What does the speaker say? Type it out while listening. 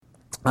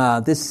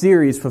this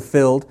series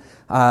fulfilled.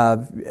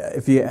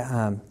 If you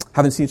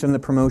haven't seen some of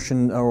the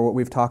promotion or what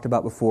we've talked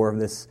about before of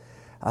this,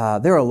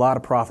 there are a lot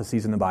of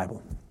prophecies in the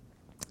Bible.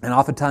 And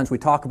oftentimes we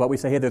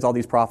say, hey, there's all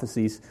these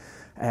prophecies,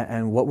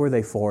 and what were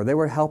they for? They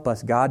were to help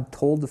us. God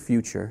told the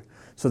future,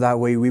 so that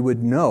way we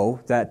would know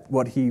that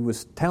what He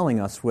was telling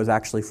us was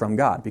actually from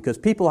God. Because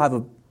people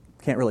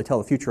can't really tell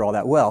the future all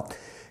that well.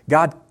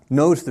 God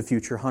knows the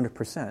future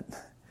 100%.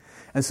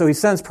 And so He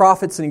sends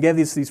prophets, and He gave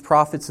these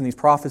prophets and these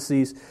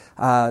prophecies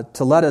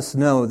to let us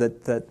know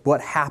that what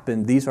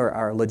happened, these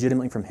are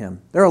legitimately from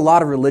Him. There are a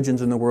lot of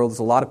religions in the world. There's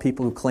a lot of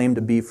people who claim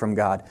to be from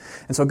God.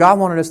 And so God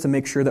wanted us to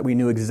make sure that we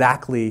knew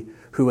exactly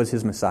who was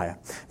His Messiah.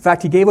 In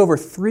fact, He gave over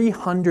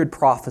 300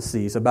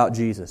 prophecies about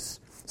Jesus.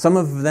 Some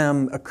of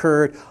them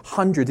occurred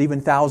hundreds,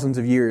 even thousands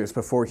of years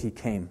before He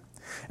came.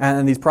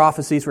 And these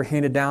prophecies were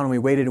handed down, and we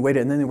waited and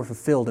waited, and then they were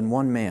fulfilled in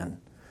one man,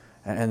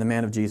 and the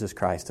man of Jesus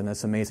Christ. And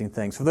that's amazing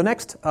things. For the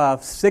next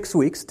 6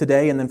 weeks,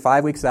 today and then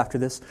 5 weeks after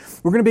this,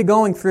 we're going to be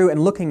going through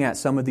and looking at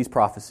some of these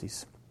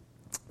prophecies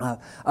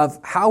of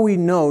how we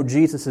know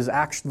Jesus is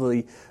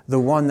actually the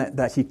one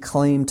that He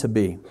claimed to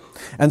be.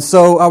 And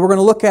so we're going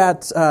to look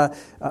at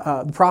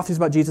the prophecies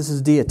about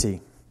Jesus'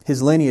 deity,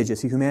 His lineage,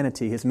 His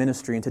humanity, His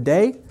ministry. And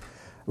today,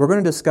 we're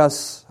going to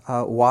discuss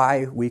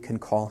why we can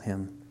call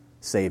Him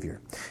Savior.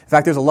 In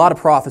fact, there's a lot of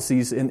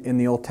prophecies in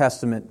the Old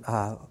Testament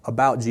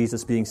about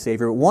Jesus being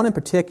Savior. One in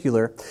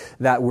particular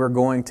that we're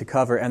going to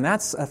cover, and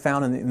that's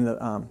found in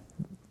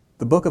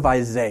the book of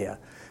Isaiah,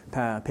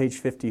 page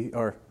 50,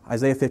 or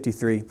Isaiah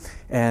 53.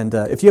 And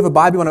if you have a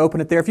Bible, you want to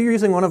open it there. If you're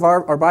using one of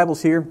our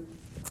Bibles here,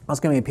 that's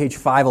going to be page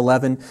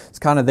 511. It's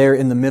kind of there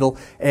in the middle.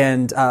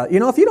 And,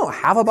 if you don't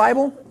have a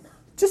Bible,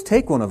 just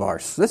take one of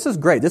ours. This is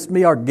great. This will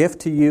be our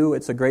gift to you.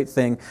 It's a great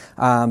thing.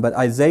 But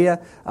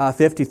Isaiah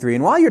 53.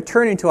 And while you're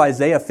turning to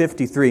Isaiah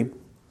 53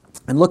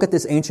 and look at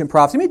this ancient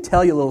prophecy, let me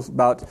tell you a little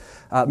about,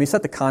 let me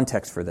set the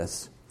context for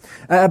this.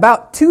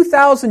 About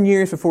 2,000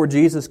 years before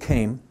Jesus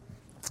came,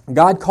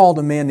 God called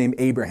a man named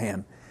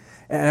Abraham.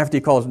 And after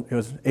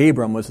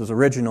Abram was his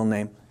original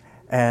name.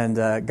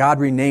 And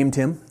God renamed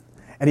him.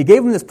 And He gave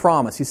him this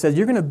promise. He said,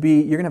 you're going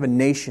to have a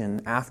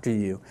nation after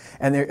you.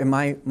 And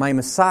my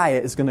Messiah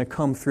is going to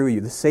come through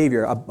you, the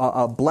Savior.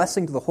 A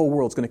blessing to the whole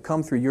world is going to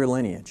come through your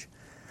lineage.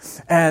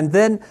 And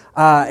then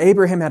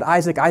Abraham had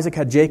Isaac. Isaac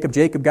had Jacob.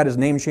 Jacob got his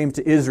name changed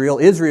to Israel.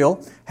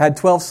 Israel had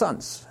 12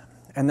 sons.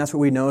 And that's what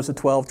we know as the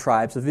 12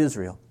 tribes of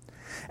Israel.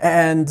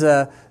 And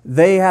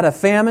they had a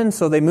famine,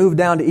 so they moved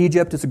down to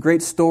Egypt. It's a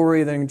great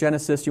story. Then in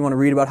Genesis, you want to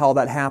read about how all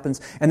that happens.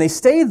 And they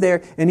stayed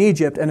there in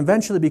Egypt and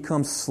eventually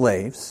become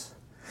slaves.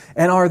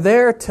 And are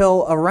there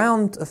till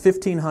around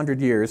 1,500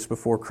 years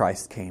before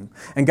Christ came.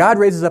 And God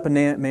raises up a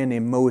man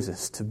named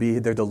Moses to be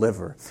their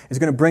deliverer. He's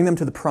going to bring them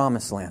to the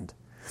promised land.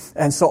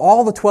 And so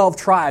all the 12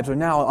 tribes are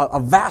now a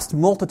vast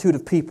multitude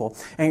of people.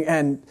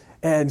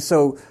 And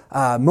so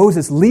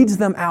Moses leads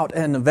them out,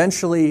 and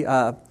eventually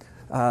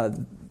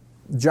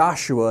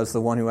Joshua is the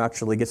one who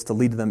actually gets to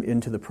lead them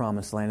into the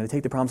promised land. And they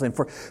take the promised land.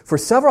 For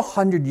several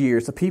hundred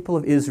years, the people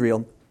of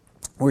Israel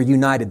were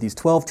united, these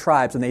 12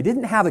 tribes, and they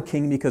didn't have a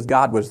king because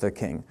God was their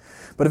king.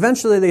 But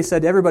eventually they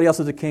said, everybody else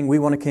is a king, we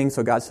want a king.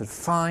 So God said,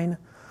 fine,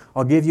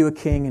 I'll give you a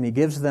king. And He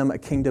gives them a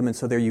kingdom, and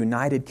so they're a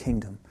united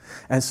kingdom.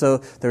 And so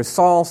there's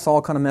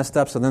Saul kind of messed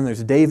up, so then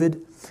there's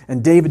David.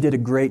 And David did a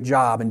great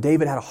job, and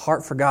David had a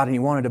heart for God, and he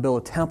wanted to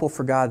build a temple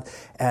for God.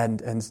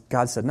 And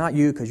God said, not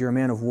you, because you're a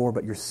man of war,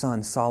 but your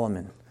son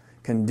Solomon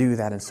can do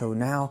that. And so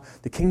now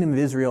the kingdom of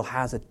Israel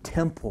has a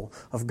temple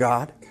of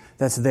God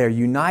that's there,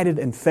 united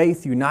in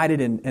faith,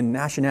 united in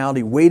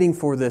nationality, waiting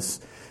for this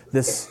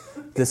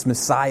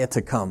Messiah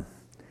to come.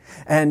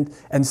 And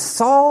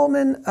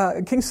Solomon,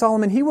 King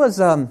Solomon, he was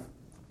a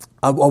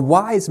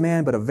wise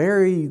man, but a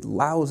very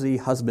lousy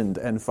husband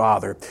and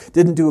father.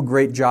 Didn't do a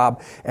great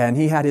job. And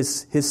he had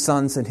his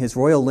sons and his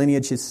royal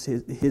lineage.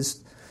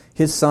 His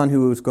son,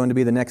 who was going to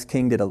be the next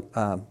king, did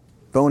a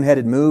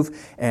boneheaded move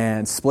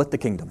and split the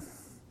kingdom.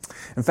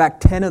 In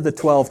fact, 10 of the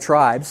 12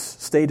 tribes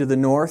stayed to the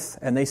north,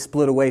 and they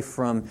split away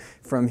from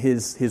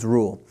his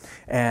rule.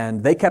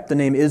 And they kept the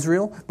name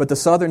Israel, but the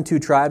southern 2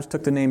 tribes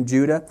took the name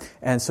Judah,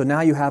 and so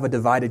now you have a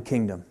divided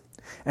kingdom.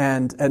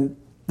 And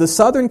the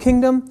southern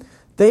kingdom,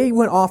 they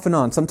went off and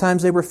on.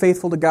 Sometimes they were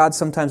faithful to God,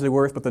 sometimes they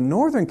weren't, but the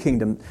northern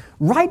kingdom,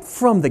 right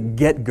from the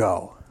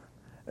get-go,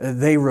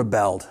 they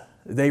rebelled.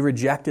 They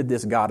rejected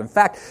this God. In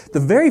fact, the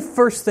very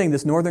first thing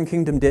this northern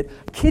kingdom did,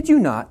 kid you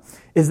not,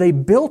 is they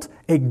built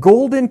a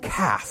golden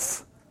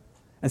calf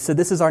and said,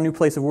 this is our new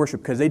place of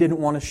worship, because they didn't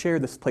want to share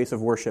this place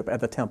of worship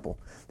at the temple.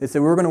 They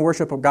said, we're going to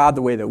worship God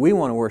the way that we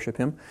want to worship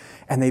Him.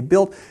 And they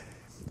built,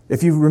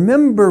 if you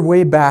remember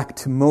way back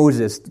to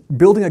Moses,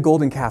 building a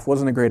golden calf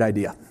wasn't a great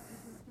idea.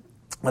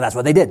 Well, that's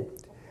what they did.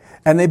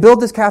 And they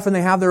build this calf, and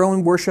they have their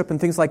own worship and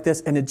things like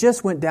this, and it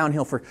just went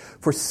downhill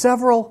for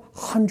several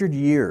hundred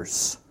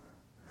years.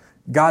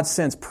 God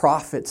sends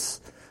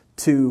prophets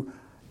to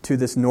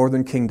this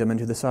northern kingdom and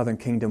to the southern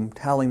kingdom,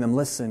 telling them,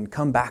 listen,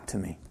 come back to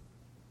me.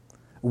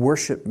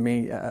 Worship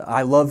me.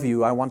 I love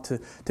you. I want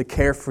to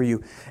care for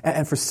you.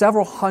 And for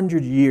several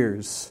hundred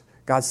years,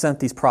 God sent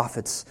these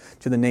prophets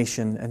to the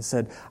nation and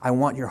said, I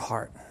want your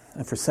heart.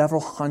 And for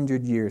several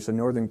hundred years, the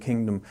northern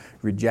kingdom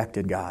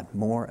rejected God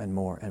more and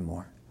more and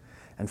more.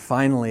 And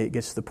finally, it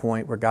gets to the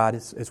point where God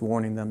is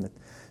warning them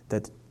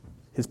that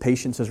His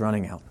patience is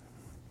running out.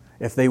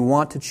 If they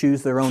want to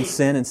choose their own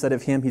sin instead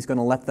of Him, He's going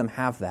to let them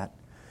have that.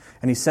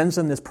 And He sends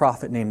them this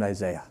prophet named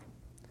Isaiah,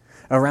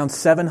 around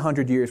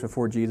 700 years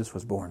before Jesus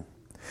was born.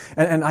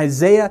 And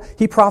Isaiah,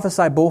 he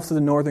prophesied both to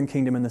the northern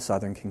kingdom and the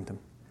southern kingdom.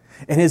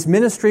 And his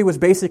ministry was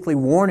basically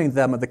warning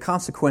them of the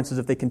consequences.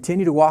 If they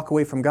continue to walk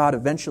away from God,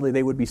 eventually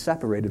they would be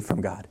separated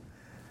from God.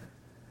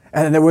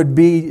 And there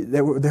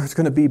was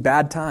going to be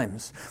bad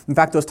times. In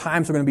fact, those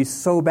times were going to be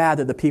so bad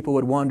that the people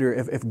would wonder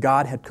if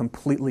God had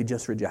completely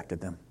just rejected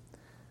them.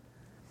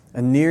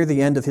 And near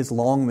the end of his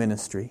long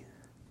ministry,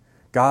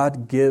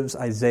 God gives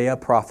Isaiah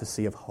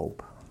prophecy of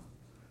hope.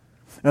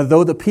 Now,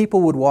 though the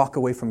people would walk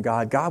away from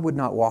God, God would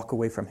not walk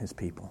away from His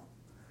people.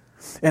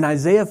 In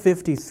Isaiah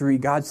 53,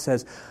 God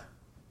says,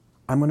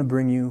 I'm going to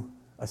bring you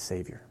a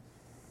Savior.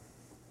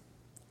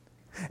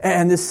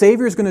 And this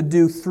Savior is going to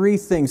do three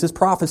things. This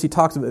prophecy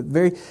talks about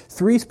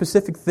three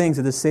specific things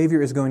that the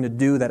Savior is going to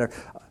do that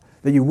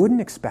you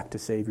wouldn't expect a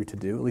Savior to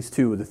do, at least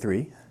two of the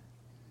three.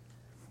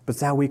 But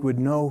that we would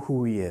know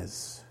who He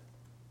is.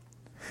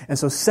 And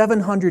so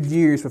 700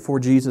 years before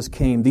Jesus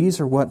came,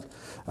 these are what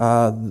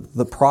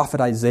the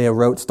prophet Isaiah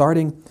wrote.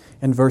 Starting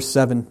in verse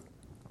 7,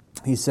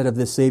 he said of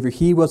this Savior,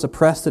 He was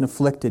oppressed and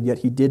afflicted, yet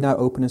He did not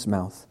open His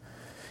mouth.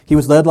 He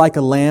was led like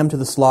a lamb to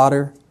the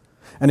slaughter,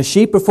 and a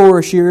sheep before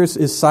her shearers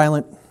is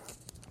silent.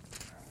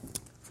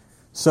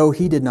 So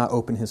He did not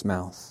open His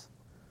mouth.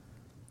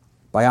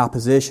 By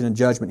opposition and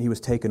judgment He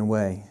was taken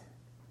away.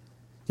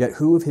 Yet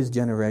who of His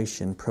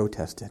generation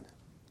protested?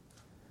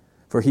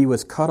 For He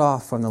was cut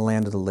off from the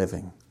land of the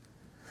living.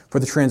 For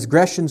the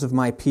transgressions of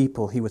my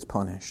people He was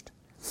punished.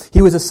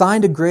 He was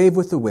assigned a grave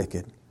with the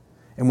wicked,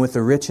 and with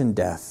the rich in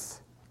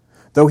death,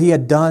 though He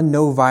had done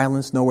no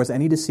violence, nor was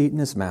any deceit in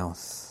His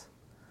mouth.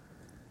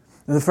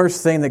 And the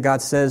first thing that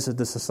God says that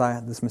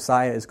this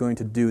Messiah is going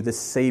to do, this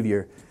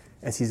Savior,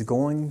 is He's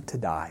going to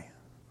die.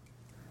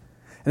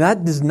 And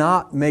that does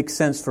not make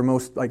sense for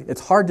most.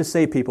 It's hard to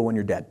save people when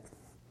you're dead.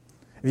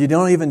 If you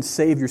don't even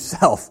save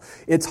yourself,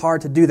 it's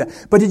hard to do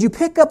that. But did you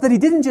pick up that He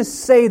didn't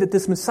just say that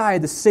this Messiah,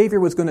 the Savior,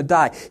 was going to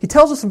die? He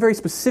tells us very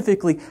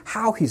specifically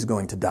how He's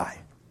going to die.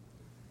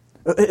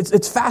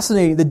 It's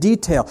fascinating, the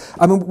detail.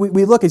 I mean,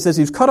 we look, He says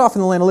He was cut off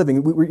in the land of living.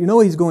 You know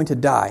He's going to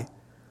die.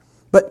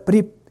 But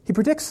He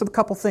predicts a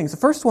couple things. The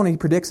first one He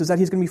predicts is that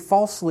He's going to be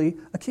falsely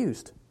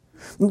accused.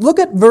 Look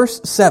at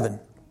verse 7. It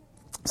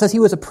says He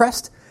was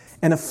oppressed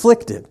and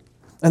afflicted.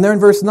 And there in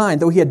verse 9,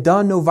 though He had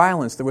done no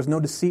violence, there was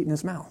no deceit in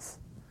His mouth.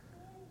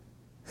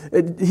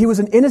 He was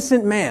an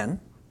innocent man,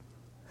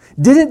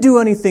 didn't do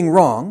anything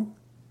wrong,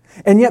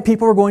 and yet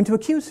people were going to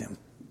accuse Him.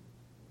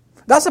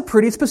 That's a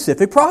pretty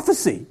specific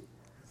prophecy,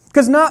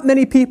 because not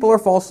many people are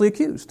falsely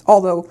accused,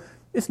 although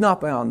it's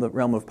not beyond the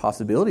realm of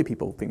possibility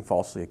people being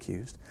falsely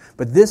accused.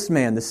 But this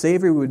man, the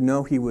Savior, would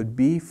know he would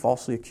be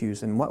falsely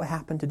accused. And what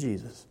happened to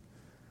Jesus?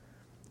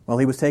 Well,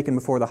 He was taken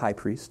before the high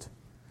priest.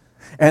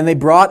 And it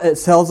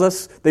tells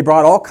us, they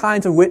brought all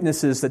kinds of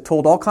witnesses that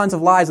told all kinds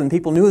of lies, and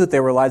people knew that they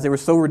were lies. They were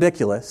so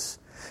ridiculous.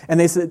 And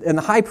they said, and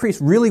the high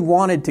priest really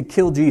wanted to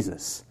kill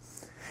Jesus.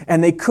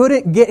 And they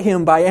couldn't get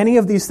Him by any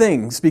of these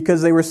things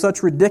because they were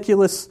such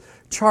ridiculous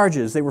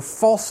charges. They were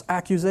false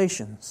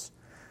accusations.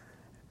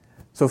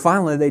 So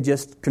finally, they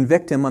just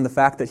convict Him on the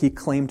fact that He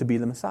claimed to be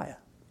the Messiah.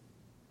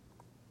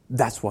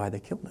 That's why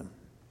they killed Him.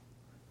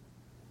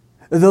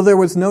 Though there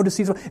was no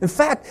deceit. In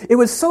fact, it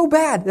was so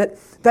bad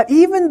that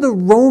even the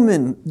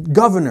Roman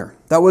governor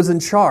that was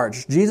in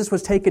charge, Jesus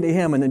was taken to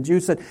him, and the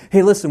Jews said,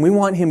 hey, listen, we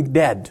want Him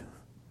dead.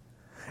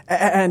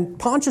 And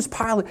Pontius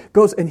Pilate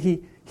goes and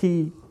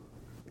he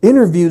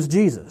interviews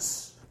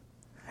Jesus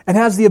and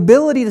has the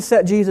ability to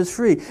set Jesus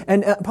free.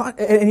 And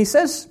Pilate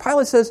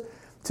says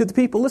to the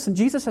people, listen,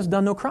 Jesus has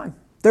done no crime.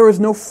 There was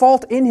no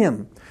fault in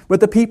Him. But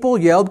the people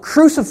yelled,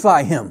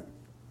 crucify Him.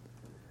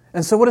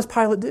 And so what does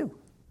Pilate do?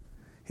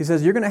 He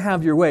says, you're going to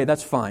have your way.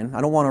 That's fine. I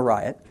don't want to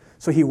riot.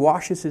 So he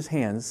washes his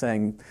hands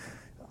saying,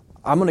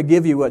 I'm going to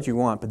give you what you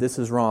want, but this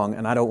is wrong,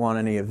 and I don't want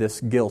any of this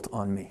guilt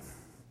on me.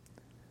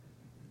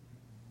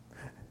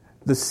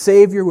 The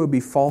Savior will be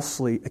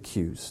falsely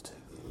accused.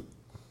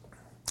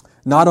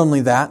 Not only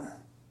that,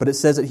 but it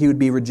says that He would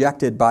be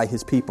rejected by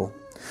His people.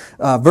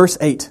 Verse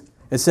 8,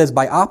 it says,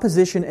 by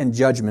opposition and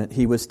judgment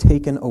He was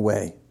taken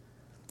away.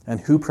 And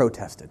who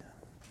protested?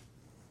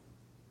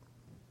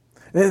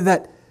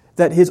 That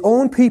His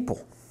own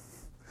people,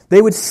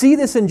 they would see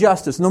this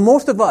injustice. Now,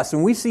 most of us,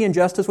 when we see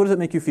injustice, what does it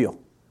make you feel?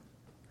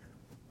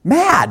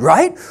 Mad,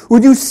 right?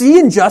 Would you see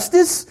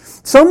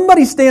injustice?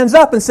 Somebody stands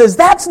up and says,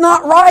 that's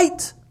not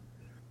right.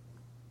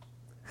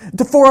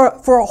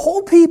 For a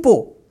whole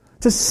people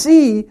to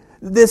see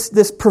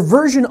this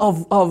perversion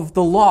of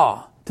the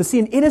law, to see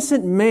an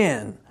innocent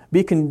man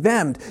be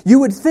condemned, you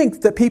would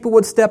think that people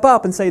would step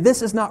up and say,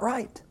 this is not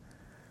right.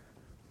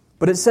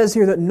 But it says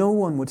here that no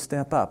one would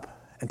step up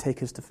and take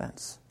his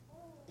defense.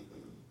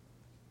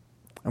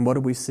 And what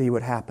did we see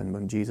what happened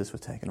when Jesus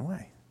was taken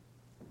away?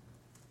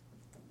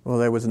 Well,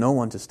 there was no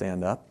one to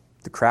stand up.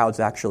 The crowds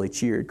actually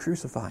cheered,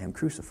 "Crucify him,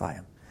 crucify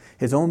him."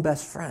 His own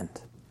best friend,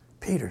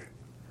 Peter,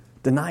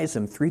 denies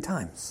him 3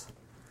 times.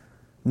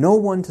 No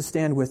one to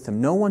stand with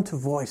him, no one to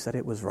voice that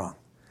it was wrong.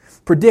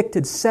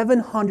 Predicted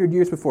 700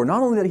 years before,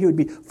 not only that he would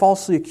be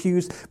falsely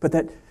accused, but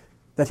that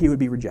he would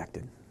be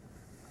rejected.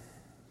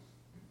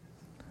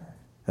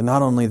 And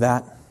not only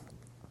that,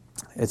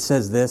 it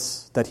says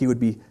this, that he would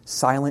be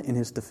silent in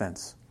his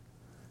defense.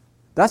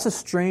 That's a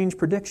strange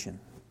prediction.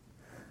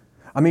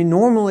 I mean,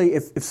 normally,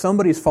 if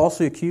somebody is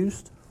falsely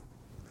accused,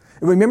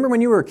 remember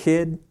when you were a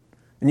kid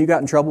and you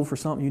got in trouble for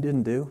something you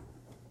didn't do?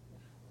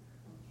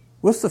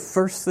 What's the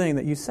first thing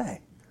that you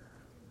say?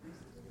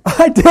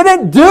 I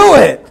didn't do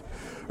it!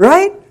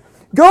 Right?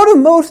 Go to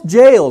most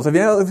jails. If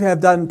you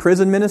have done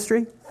prison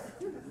ministry,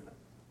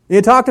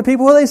 you talk to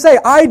people, what do they say?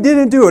 I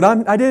didn't do it.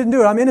 I didn't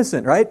do it. I'm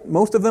innocent, right?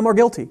 Most of them are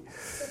guilty.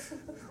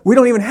 We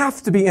don't even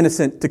have to be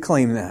innocent to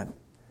claim that.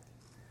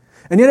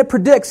 And yet it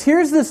predicts,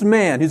 here's this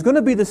man who's going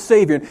to be the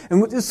Savior,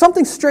 and there's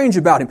something strange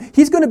about him.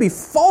 He's going to be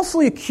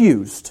falsely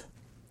accused.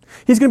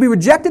 He's going to be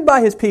rejected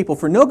by his people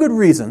for no good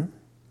reason,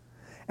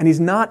 and he's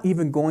not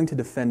even going to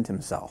defend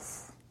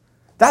himself.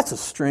 That's a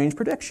strange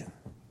prediction.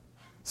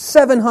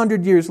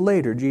 700 years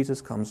later, Jesus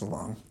comes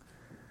along.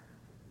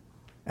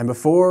 And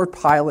before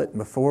Pilate and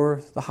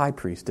before the high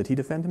priest, did he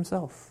defend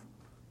himself?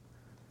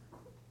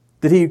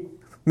 Did he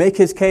make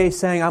his case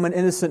saying, I'm an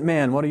innocent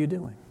man, what are you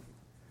doing?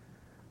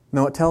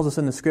 No, it tells us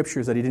in the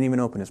Scriptures that he didn't even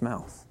open his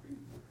mouth.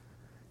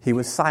 He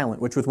was silent,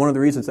 which was one of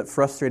the reasons that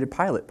frustrated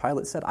Pilate.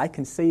 Pilate said, I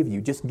can save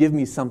you, just give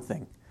me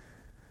something.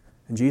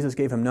 And Jesus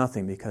gave him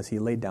nothing because he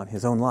laid down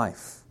his own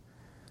life.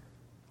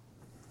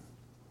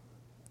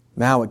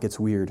 Now it gets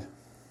weird.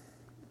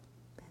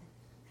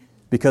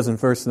 Because in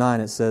verse 9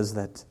 it says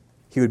that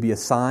he would be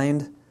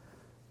assigned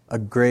a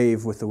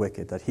grave with the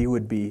wicked, that he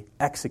would be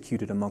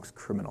executed amongst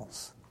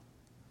criminals.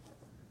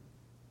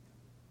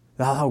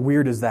 Now, how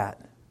weird is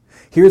that?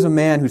 Here's a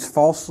man who's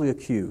falsely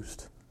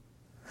accused,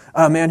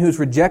 a man who's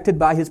rejected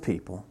by his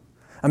people,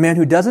 a man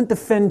who doesn't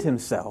defend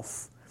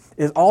himself,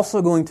 is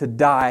also going to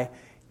die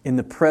in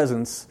the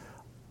presence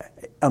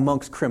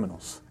amongst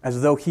criminals,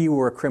 as though he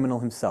were a criminal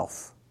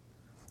himself.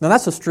 Now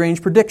that's a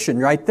strange prediction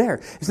right there.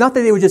 It's not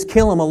that they would just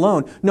kill him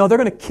alone. No, they're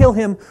going to kill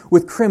him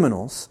with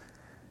criminals.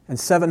 And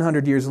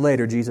 700 years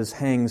later, Jesus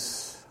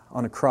hangs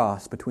on a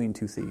cross between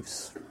 2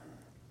 thieves.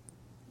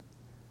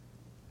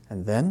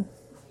 And then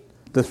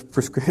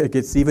it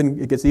gets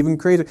even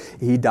crazier.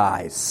 He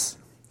dies.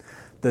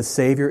 The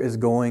Savior is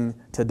going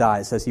to die.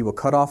 It says he will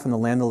cut off from the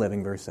land of the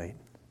living, verse 8.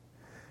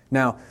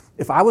 Now,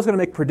 if I was going to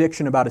make a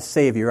prediction about a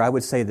Savior, I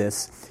would say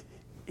this.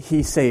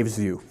 He saves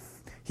you.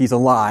 He's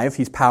alive,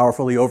 he's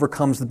powerful, he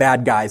overcomes the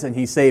bad guys, and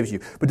he saves you.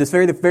 But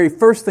the very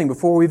first thing,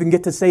 before we even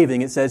get to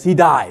saving, it says he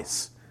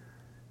dies.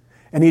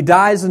 And he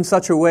dies in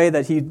such a way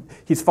that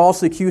he's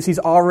falsely accused, he's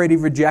already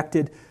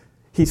rejected,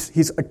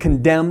 he's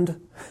condemned,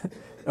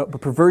 a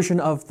perversion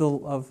of the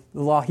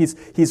law.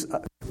 He's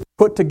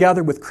put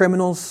together with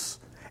criminals,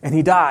 and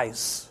he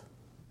dies.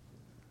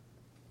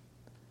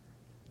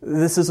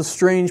 This is a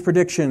strange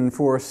prediction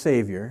for a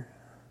Savior.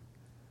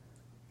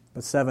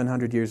 But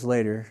 700 years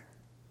later,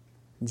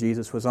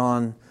 Jesus was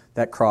on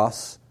that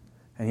cross,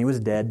 and he was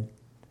dead.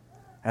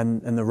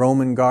 And the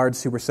Roman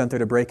guards who were sent there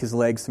to break his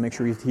legs to make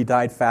sure he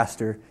died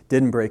faster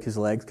didn't break his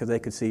legs because they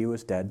could see he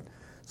was dead.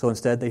 So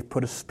instead they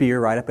put a spear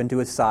right up into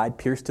his side,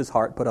 pierced his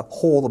heart, put a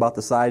hole about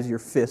the size of your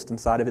fist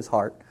inside of his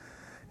heart.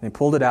 And they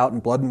pulled it out,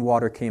 and blood and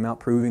water came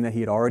out, proving that he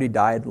had already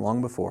died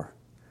long before.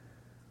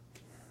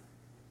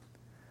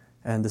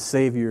 And the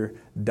Savior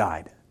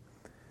died.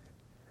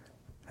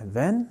 And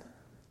then,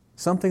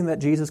 something that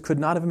Jesus could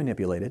not have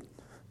manipulated,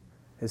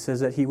 it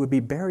says that he would be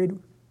buried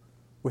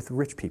with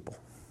rich people.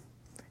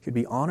 He would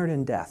be honored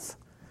in death.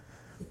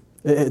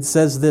 It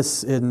says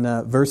this in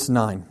verse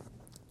 9.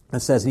 It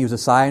says, he was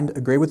assigned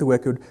a grave with the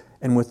wicked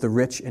and with the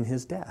rich in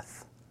his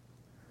death.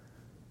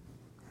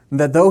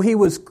 That though he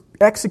was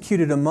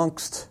executed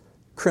amongst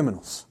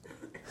criminals,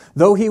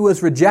 though he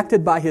was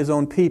rejected by his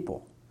own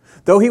people,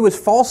 though he was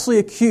falsely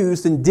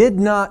accused and did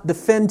not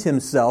defend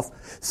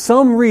himself,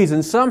 some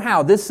reason,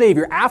 somehow, this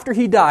Savior, after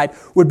he died,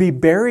 would be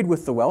buried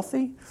with the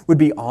wealthy, would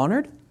be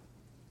honored.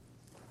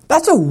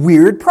 That's a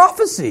weird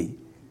prophecy.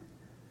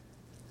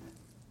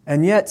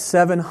 And yet,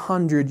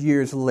 700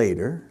 years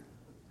later,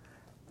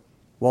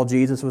 while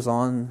Jesus was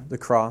on the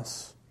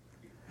cross,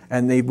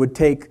 and they would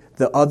take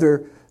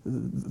the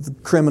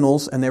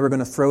criminals, and they were going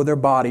to throw their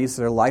bodies,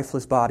 their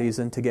lifeless bodies,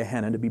 into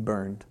Gehenna to be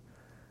burned.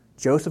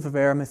 Joseph of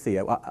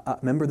Arimathea, a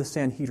member of the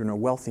Sanhedrin, a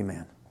wealthy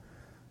man,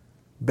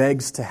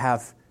 begs to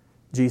have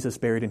Jesus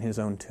buried in his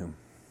own tomb.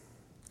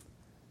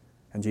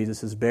 And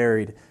Jesus is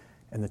buried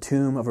in the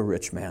tomb of a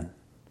rich man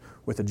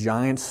with a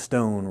giant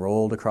stone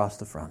rolled across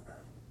the front.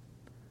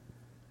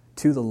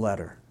 To the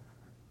letter,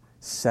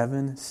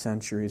 7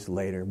 centuries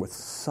later, with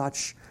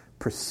such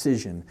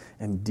precision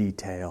and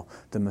detail,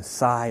 the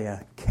Messiah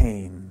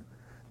came.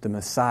 The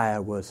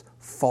Messiah was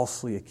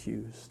falsely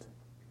accused.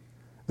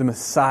 The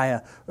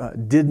Messiah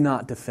did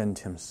not defend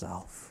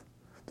himself.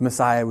 The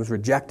Messiah was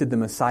rejected. The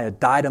Messiah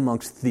died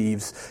amongst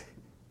thieves.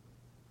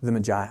 The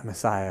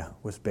Messiah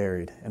was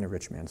buried in a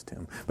rich man's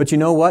tomb. But you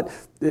know what?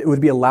 It would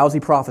be a lousy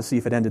prophecy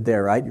if it ended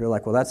there, right? You're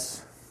like, well,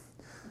 it's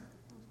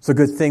a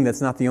good thing. That's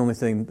not the only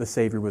thing the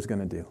Savior was going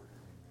to do.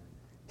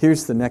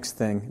 Here's the next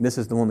thing. This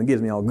is the one that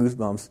gives me all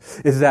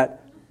goosebumps, is that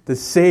the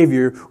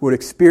Savior would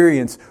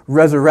experience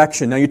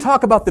resurrection. Now, you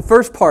talk about the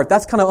first part.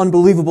 That's kind of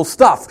unbelievable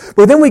stuff.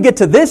 But then we get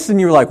to this,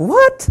 and you're like,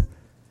 what?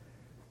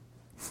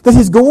 That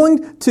he's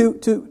going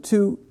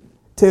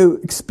to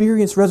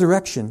experience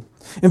resurrection.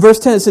 In verse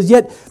 10, it says,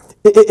 "Yet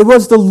it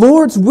was the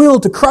Lord's will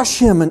to crush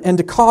him and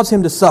to cause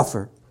him to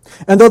suffer.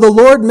 And though the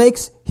Lord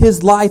makes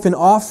his life an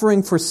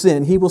offering for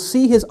sin, he will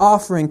see his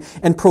offering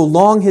and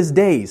prolong his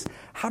days."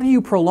 How do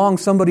you prolong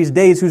somebody's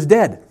days who's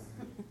dead?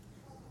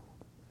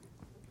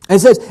 And it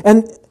says,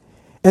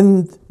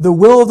 and the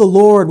will of the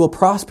Lord will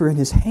prosper in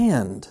his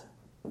hand.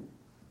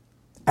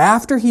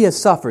 After he has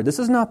suffered, this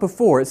is not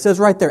before, it says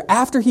right there,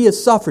 after he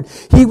has suffered,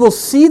 he will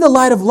see the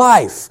light of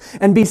life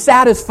and be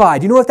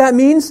satisfied. You know what that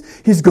means?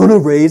 He's going to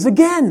raise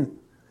again.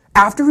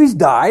 After he's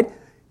died,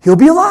 he'll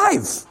be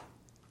alive.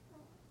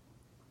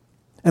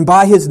 "And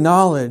by his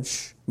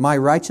knowledge, my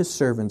righteous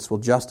servants will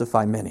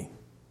justify many,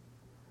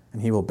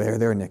 and he will bear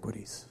their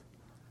iniquities."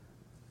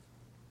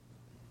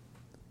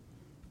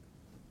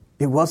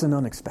 It wasn't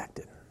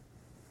unexpected.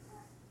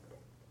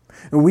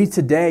 And we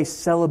today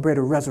celebrate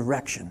a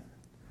resurrection.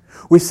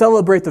 We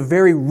celebrate the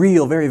very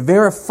real, very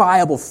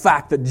verifiable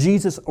fact that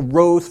Jesus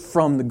arose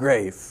from the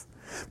grave.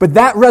 But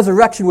that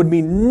resurrection would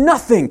mean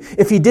nothing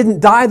if he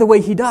didn't die the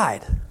way he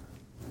died.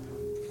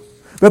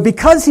 But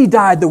because he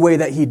died the way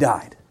that he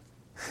died,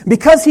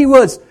 because he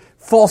was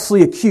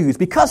falsely accused,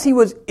 because he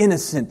was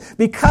innocent,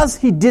 because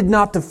he did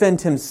not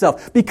defend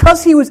himself,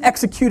 because he was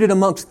executed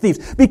amongst thieves,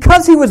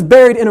 because he was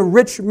buried in a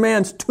rich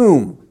man's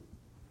tomb,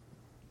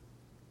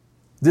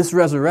 this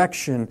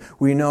resurrection,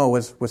 we know,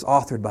 was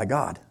authored by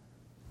God.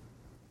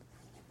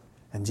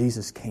 And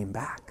Jesus came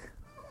back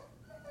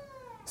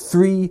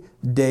 3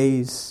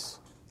 days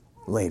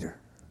later.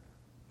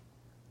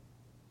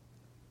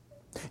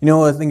 You know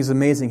what I think is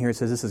amazing here? It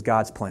says this is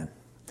God's plan.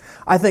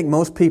 I think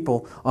most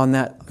people on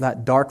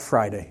that dark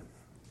Friday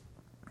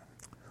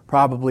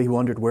probably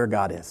wondered where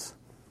God is.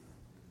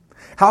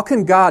 How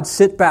can God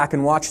sit back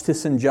and watch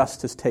this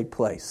injustice take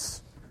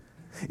place?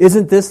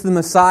 Isn't this the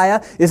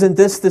Messiah? Isn't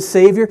this the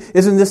Savior?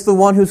 Isn't this the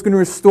one who's going to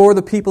restore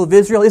the people of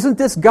Israel? Isn't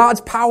this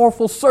God's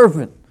powerful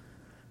servant?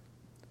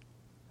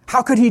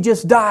 How could he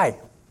just die?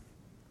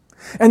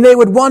 And they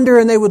would wonder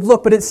and they would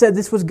look, but it said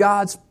this was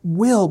God's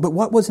will. But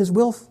what was his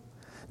will?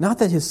 Not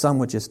that his son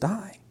would just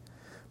die,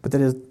 but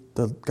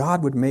that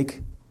God would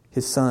make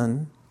his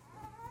son,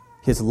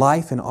 his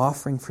life, an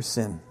offering for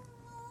sin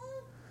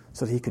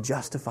so that he could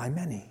justify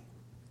many.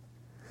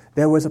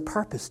 There was a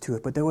purpose to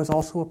it, but there was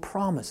also a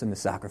promise in the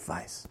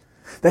sacrifice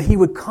that he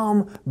would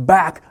come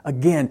back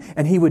again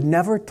and he would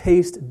never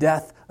taste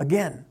death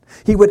again.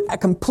 He would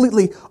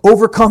completely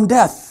overcome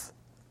death.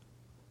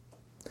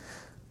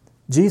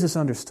 Jesus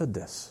understood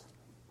this.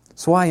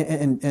 That's why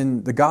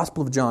in the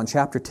Gospel of John,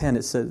 chapter 10,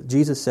 it says,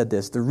 Jesus said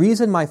this, "The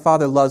reason my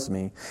Father loves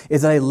me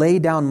is that I lay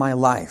down my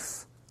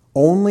life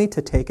only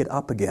to take it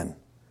up again.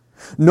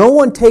 No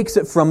one takes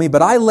it from me,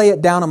 but I lay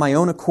it down on my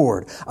own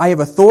accord. I have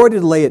authority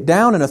to lay it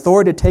down and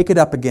authority to take it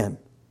up again.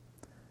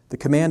 This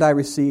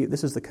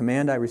is the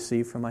command I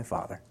received from my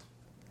Father."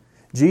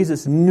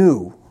 Jesus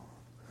knew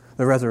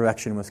the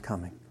resurrection was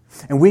coming.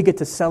 And we get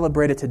to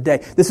celebrate it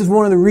today. This is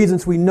one of the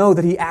reasons we know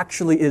that he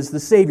actually is the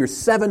Savior.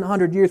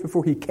 700 years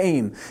before he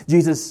came,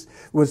 Jesus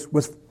was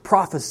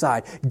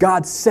prophesied.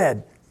 God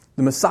said,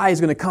 the Messiah is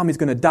going to come, he's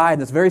going to die in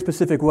this very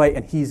specific way,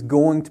 and he's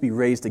going to be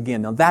raised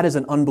again. Now that is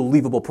an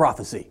unbelievable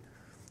prophecy,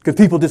 because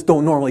people just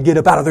don't normally get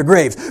up out of their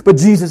graves. But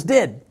Jesus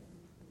did.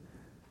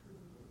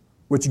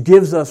 Which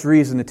gives us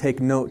reason to take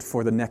note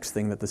for the next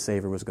thing that the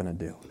Savior was going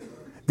to do.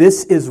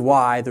 This is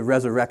why the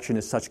resurrection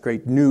is such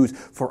great news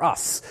for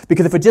us.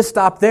 Because if it just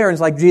stopped there and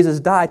it's like Jesus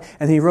died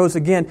and he rose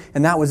again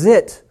and that was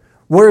it,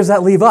 where does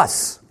that leave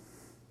us?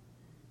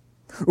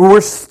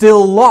 We're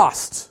still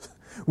lost.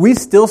 We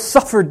still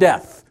suffer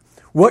death.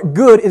 What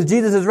good is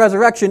Jesus'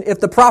 resurrection if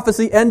the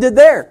prophecy ended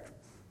there?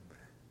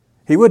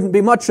 He wouldn't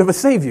be much of a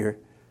Savior,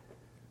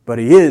 but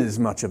he is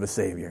much of a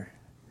Savior.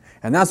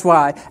 And that's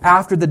why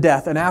after the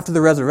death and after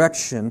the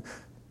resurrection,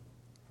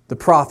 the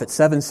prophet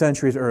 7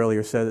 centuries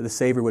earlier said that the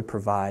Savior would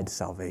provide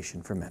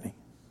salvation for many.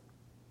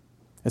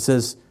 It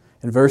says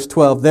in verse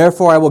 12,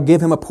 "Therefore I will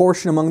give him a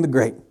portion among the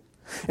great,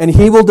 and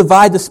he will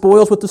divide the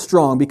spoils with the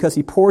strong, because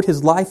he poured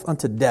his life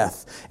unto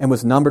death and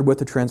was numbered with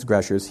the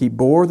transgressors. He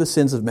bore the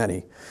sins of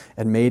many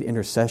and made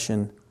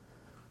intercession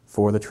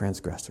for the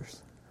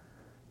transgressors."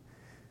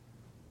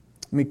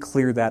 Let me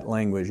clear that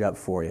language up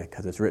for you,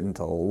 because it's written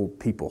to old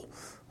people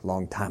a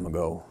long time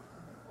ago.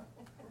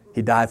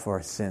 He died for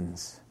our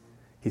sins.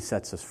 He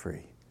sets us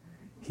free.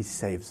 He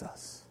saves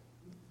us.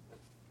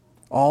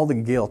 All the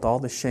guilt, all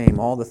the shame,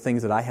 all the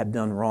things that I had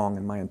done wrong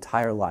in my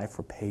entire life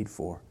were paid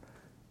for.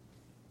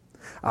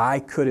 I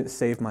couldn't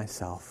save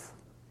myself.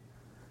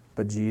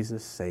 but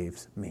Jesus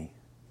saves me.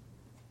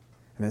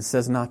 And it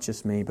says not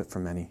just me, but for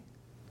many.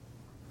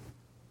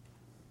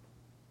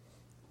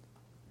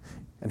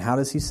 And how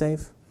does he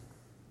save?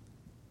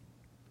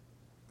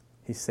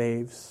 He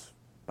saves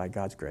by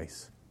God's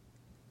grace.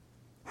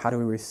 How do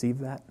we receive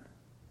that?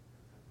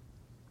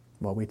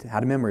 Well, we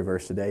had a memory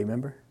verse today,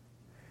 remember?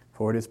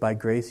 For it is by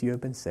grace you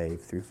have been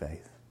saved through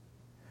faith.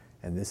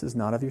 And this is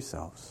not of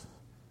yourselves.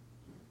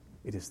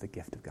 It is the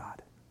gift of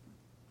God.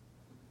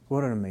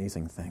 What an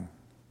amazing thing.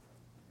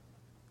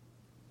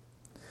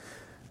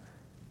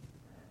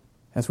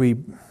 As we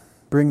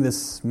bring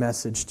this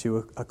message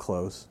to a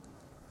close,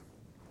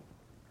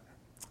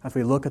 as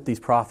we look at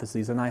these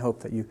prophecies, and I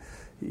hope that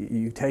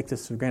you take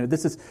this for granted.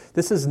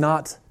 This is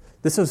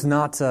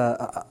not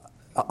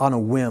on a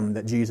whim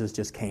that Jesus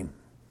just came,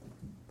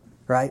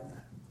 right?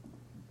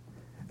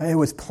 It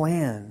was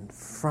planned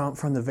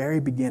from the very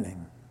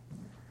beginning.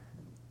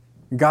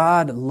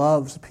 God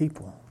loves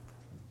people.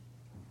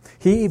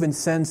 He even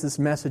sends this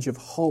message of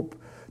hope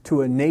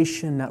to a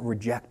nation that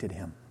rejected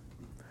him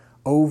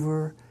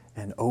over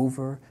and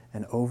over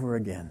and over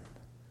again.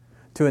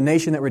 To a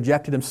nation that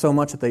rejected him so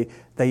much that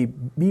they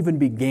even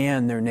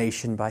began their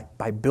nation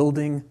by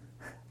building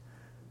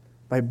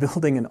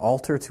an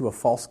altar to a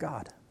false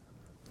god.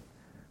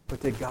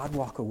 But did God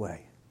walk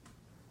away?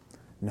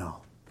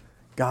 No.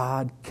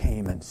 God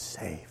came and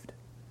saved.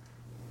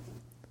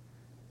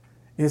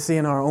 You see,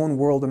 in our own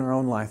world, in our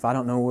own life, I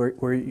don't know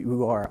where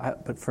you are,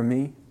 but for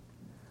me,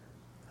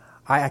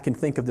 I can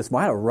think of this. Well,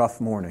 I had a rough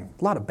morning.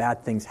 A lot of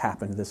bad things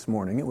happened this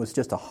morning. It was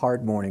just a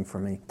hard morning for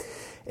me.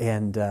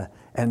 And I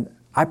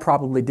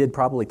did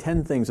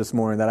 10 things this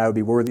morning that I would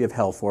be worthy of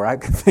hell for. I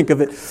could think of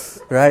it,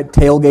 right?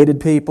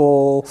 Tailgated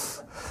people.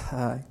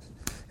 I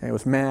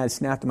was mad,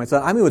 snapped at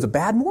myself. I mean, it was a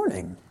bad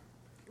morning.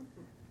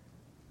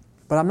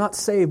 But I'm not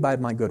saved by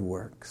my good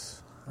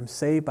works. I'm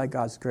saved by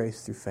God's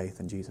grace through faith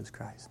in Jesus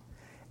Christ.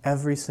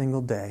 Every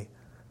single day,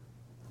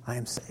 I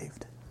am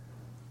saved.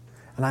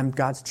 And I'm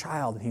God's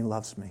child, and He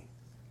loves me.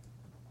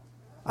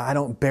 I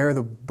don't bear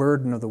the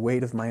burden of the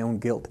weight of my own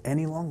guilt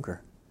any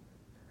longer.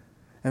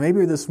 And maybe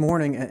you're this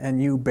morning and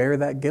you bear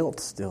that guilt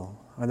still,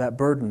 or that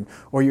burden,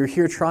 or you're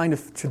here trying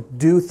to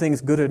do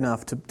things good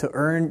enough to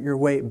earn your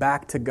way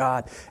back to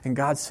God. And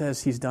God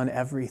says He's done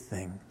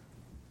everything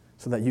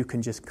so that you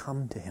can just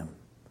come to Him.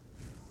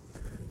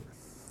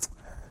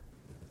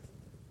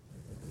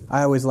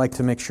 I always like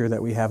to make sure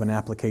that we have an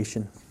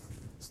application.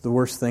 It's the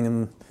worst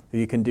thing that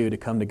you can do, to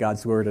come to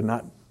God's Word and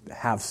not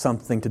have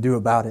something to do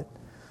about it.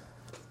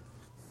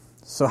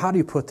 So how do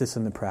you put this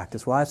into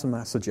practice? Well, I have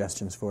some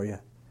suggestions for you.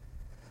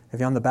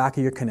 If you're on the back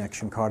of your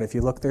connection card, if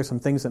you look, there's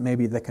some things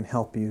that can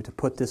help you to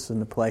put this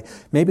into play.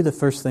 Maybe the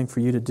first thing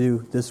for you to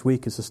do this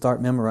week is to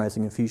start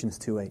memorizing Ephesians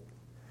 2:8.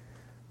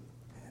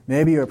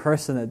 Maybe you're a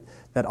person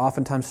that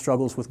oftentimes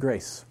struggles with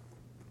grace.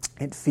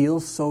 It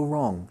feels so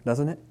wrong,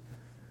 doesn't it?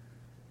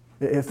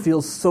 It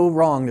feels so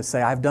wrong to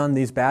say, I've done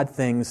these bad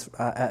things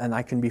and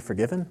I can be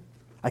forgiven.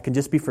 I can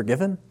just be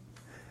forgiven.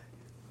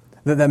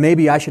 That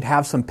maybe I should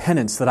have some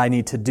penance that I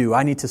need to do.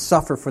 I need to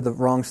suffer for the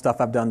wrong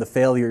stuff I've done, the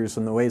failures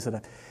and the ways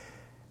that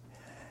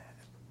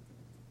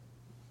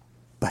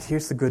But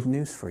here's the good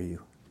news for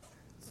you.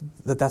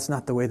 That's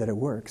not the way that it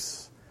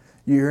works.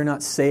 You're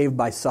not saved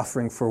by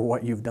suffering for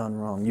what you've done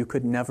wrong. You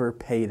could never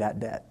pay that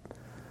debt.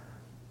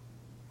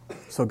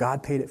 So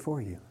God paid it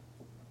for you.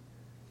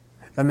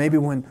 And maybe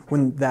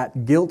when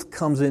that guilt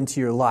comes into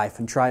your life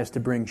and tries to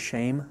bring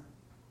shame,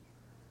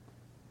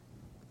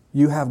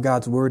 you have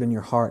God's Word in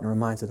your heart and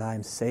reminds that I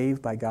am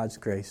saved by God's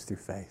grace through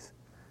faith.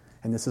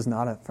 And this is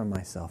not from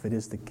myself. It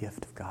is the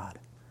gift of God.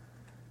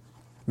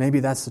 Maybe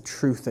that's the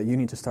truth that you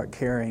need to start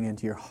carrying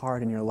into your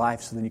heart and your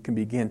life so that you can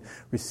begin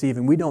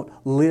receiving. We don't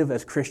live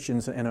as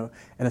Christians in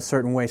a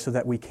certain way so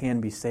that we can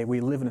be saved.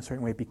 We live in a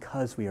certain way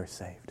because we are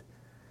saved.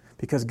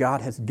 Because God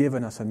has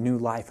given us a new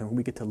life and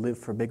we get to live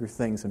for bigger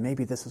things. And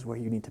maybe this is where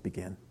you need to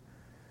begin.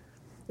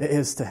 It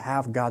is to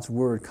have God's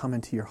Word come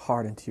into your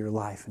heart, into your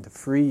life, and to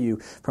free you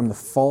from the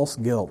false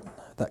guilt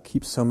that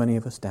keeps so many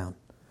of us down.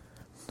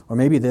 Or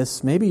maybe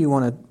you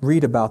want to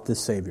read about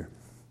this Savior.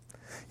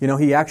 You know,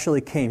 He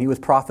actually came. He was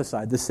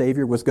prophesied. This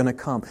Savior was going to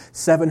come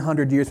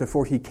 700 years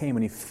before He came,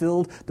 and He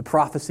filled the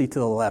prophecy to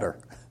the letter.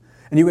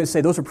 And you're going to say,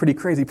 those are pretty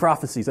crazy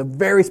prophecies, are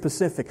very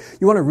specific.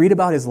 You want to read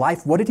about His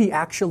life? What did He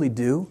actually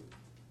do?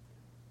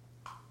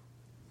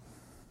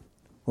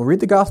 Well,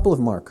 read the Gospel of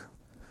Mark.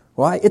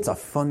 Why? It's a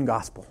fun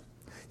gospel.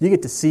 You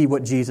get to see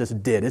what Jesus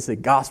did. It's a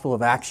gospel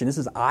of action. This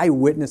is an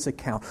eyewitness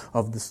account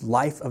of this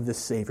life of this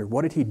Savior.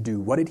 What did He do?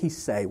 What did He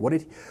say? What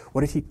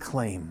did He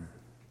claim?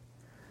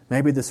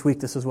 Maybe this week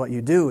this is what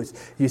you do. Is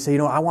you say,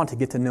 I want to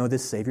get to know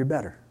this Savior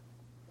better.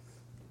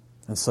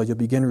 And so you'll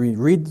begin to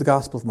read the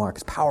Gospel of Mark.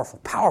 It's powerful,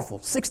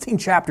 powerful. 16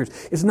 chapters.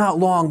 It's not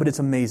long, but it's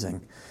amazing.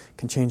 It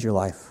can change your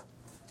life.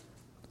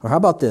 Or how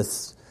about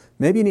this?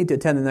 Maybe you need to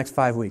attend the next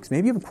 5 weeks.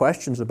 Maybe you have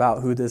questions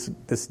about who this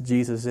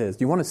Jesus is.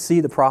 Do you want to see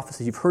the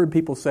prophecies? You've heard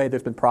people say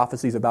there's been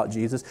prophecies about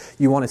Jesus.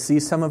 You want to see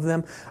some of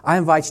them? I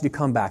invite you to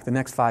come back the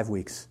next 5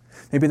 weeks.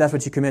 Maybe that's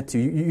what you commit to.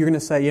 You're going to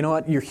say, you know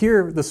what? You're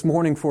here this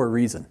morning for a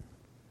reason.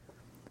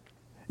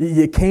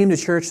 You came to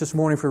church this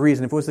morning for a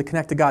reason. If it was to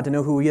connect to God, to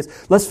know who He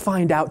is, let's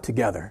find out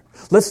together.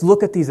 Let's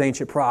look at these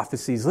ancient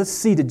prophecies. Let's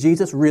see, did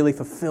Jesus really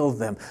fulfill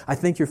them? I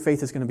think your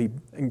faith is going to be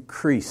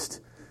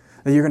increased.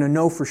 That you're going to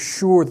know for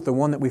sure that the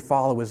one that we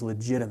follow is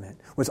legitimate,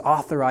 was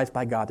authorized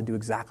by God to do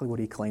exactly what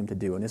He claimed to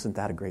do. And isn't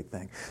that a great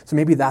thing? So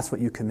maybe that's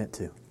what you commit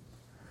to.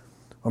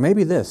 Or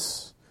maybe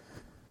this.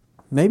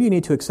 Maybe you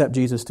need to accept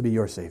Jesus to be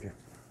your Savior.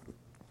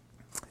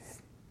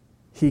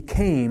 He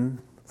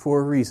came for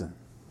a reason.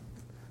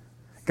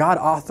 God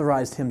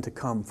authorized Him to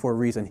come for a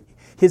reason.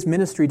 His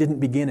ministry didn't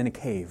begin in a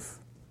cave.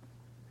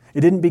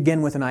 It didn't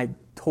begin with I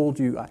told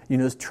you,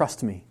 just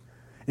trust me.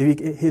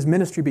 His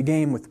ministry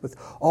began with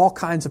all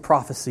kinds of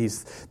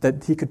prophecies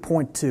that He could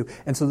point to,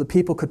 and so the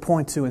people could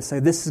point to and say,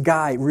 this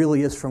guy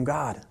really is from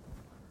God.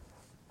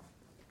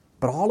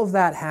 But all of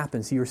that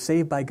happens. You are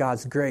saved by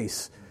God's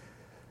grace.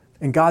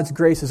 And God's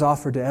grace is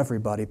offered to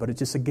everybody, but it's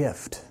just a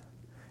gift.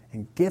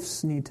 And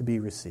gifts need to be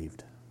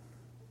received.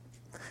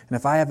 And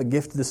if I have a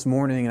gift this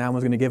morning and I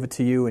was going to give it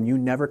to you and you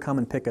never come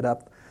and pick it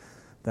up,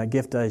 that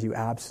gift does you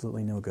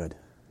absolutely no good.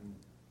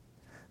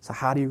 So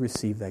how do you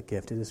receive that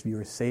gift? It is you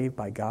are saved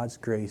by God's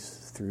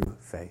grace through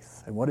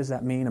faith. And what does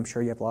that mean? I'm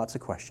sure you have lots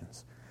of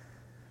questions.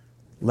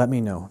 Let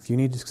me know. If you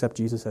need to accept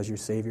Jesus as your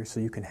Savior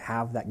so you can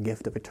have that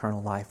gift of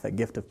eternal life, that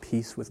gift of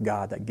peace with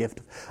God, that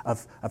gift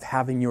of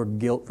having your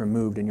guilt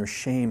removed and your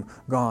shame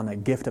gone,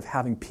 that gift of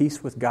having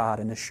peace with God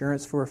and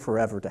assurance for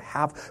forever, to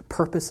have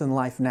purpose in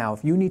life now.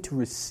 If you need to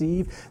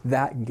receive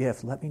that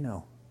gift, let me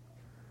know.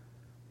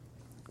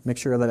 Make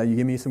sure that you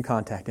give me some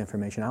contact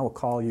information. I will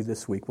call you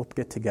this week. We'll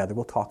get together.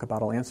 We'll talk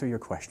about it. I'll answer your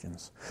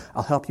questions.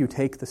 I'll help you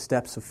take the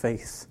steps of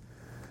faith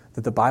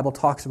that the Bible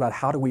talks about.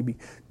 How do we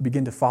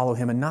begin to follow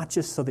Him? And not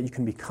just so that you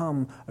can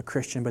become a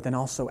Christian, but then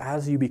also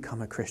as you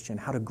become a Christian,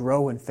 how to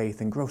grow in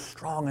faith and grow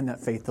strong in that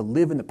faith, to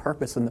live in the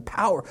purpose and the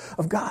power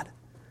of God.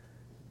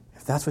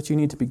 If that's what you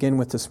need to begin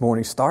with this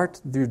morning, start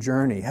your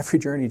journey. Every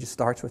journey just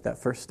starts with that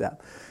first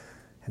step.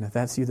 And if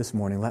that's you this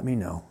morning, let me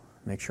know.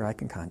 Make sure I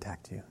can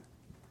contact you.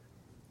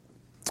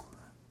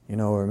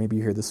 Or maybe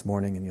you're here this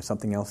morning and you have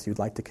something else you'd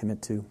like to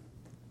commit to.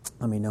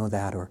 Let me know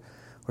that. Or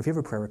if you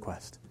have a prayer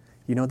request.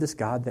 This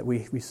God that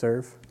we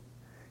serve,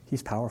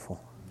 He's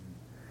powerful.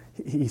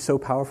 He's so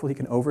powerful He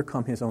can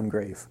overcome His own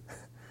grave.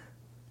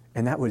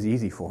 And that was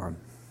easy for Him.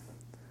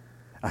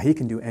 He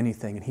can do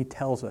anything. And He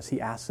tells us, He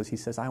asks us, He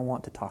says, I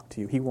want to talk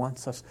to you. He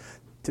wants us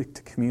to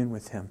commune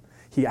with Him.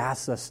 He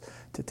asks us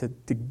to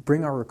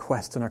bring our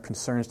requests and our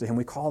concerns to Him.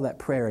 We call that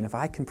prayer. And if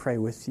I can pray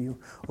with you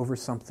over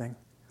something,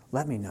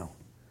 let me know.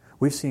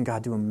 We've seen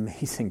God do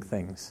amazing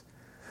things.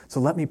 So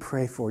let me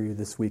pray for you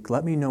this week.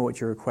 Let me know what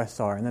your requests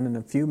are. And then in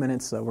a few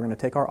minutes, we're going to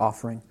take our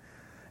offering.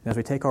 And as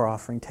we take our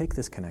offering, take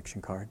this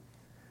connection card.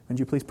 Would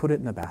you please put it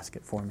in a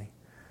basket for me?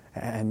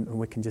 And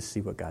we can just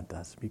see what God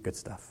does. It'll be good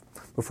stuff.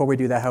 Before we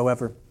do that,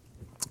 however,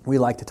 we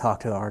like to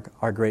talk to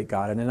our great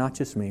God. And not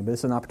just me, but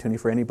it's an opportunity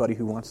for anybody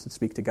who wants to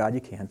speak to God,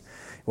 you can.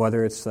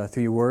 Whether it's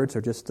through your words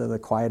or just the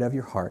quiet of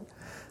your heart.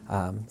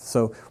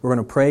 So we're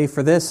going to pray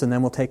for this, and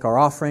then we'll take our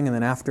offering. And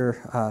then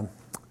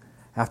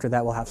after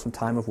that, we'll have some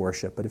time of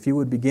worship. But if you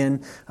would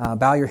begin,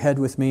 bow your head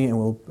with me, and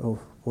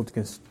we'll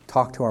just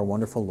talk to our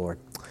wonderful Lord.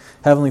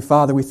 Heavenly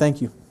Father, we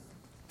thank you.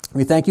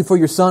 We thank you for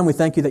your Son. We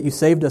thank you that you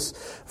saved us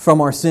from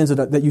our sins,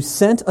 that you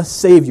sent a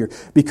Savior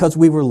because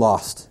we were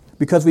lost,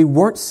 because we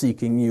weren't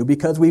seeking you,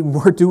 because we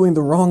were doing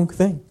the wrong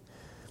thing.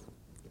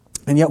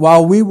 And yet,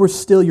 while we were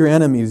still your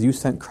enemies, you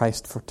sent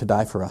Christ to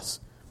die for us.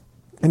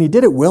 And He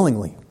did it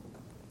willingly.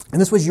 And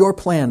this was your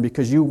plan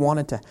because you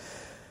wanted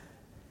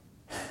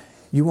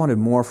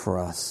more for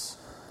us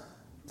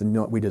than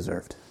what we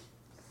deserved.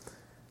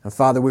 And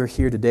Father, we're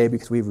here today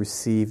because we've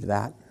received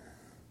that.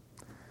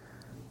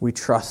 We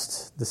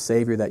trust the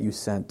Savior that you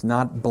sent,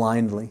 not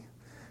blindly.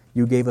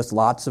 You gave us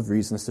lots of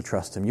reasons to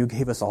trust Him. You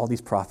gave us all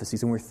these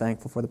prophecies, and we're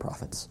thankful for the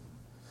prophets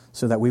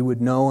so that we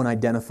would know and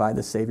identify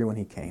the Savior when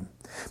He came.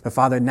 But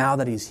Father, now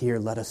that He's here,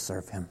 let us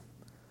serve Him.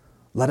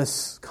 Let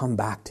us come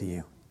back to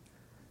you.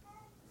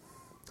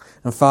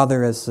 And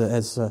Father,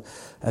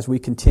 as we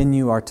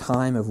continue our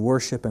time of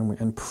worship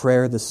and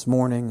prayer this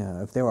morning,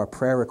 if there are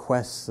prayer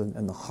requests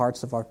in the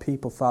hearts of our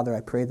people, Father,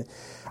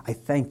 I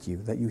thank you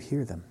that you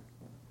hear them,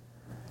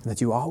 and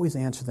that you always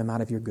answer them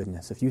out of your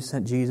goodness. If you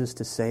sent Jesus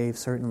to save,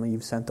 certainly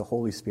you've sent the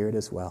Holy Spirit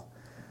as well,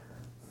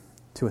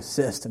 to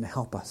assist and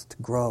help us to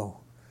grow,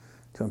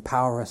 to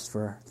empower us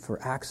for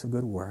acts of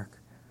good work.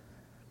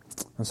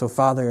 And so,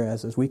 Father,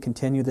 as we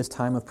continue this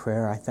time of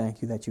prayer, I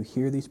thank you that you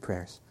hear these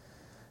prayers.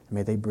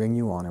 May they bring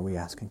you honor, we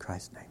ask in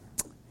Christ's name.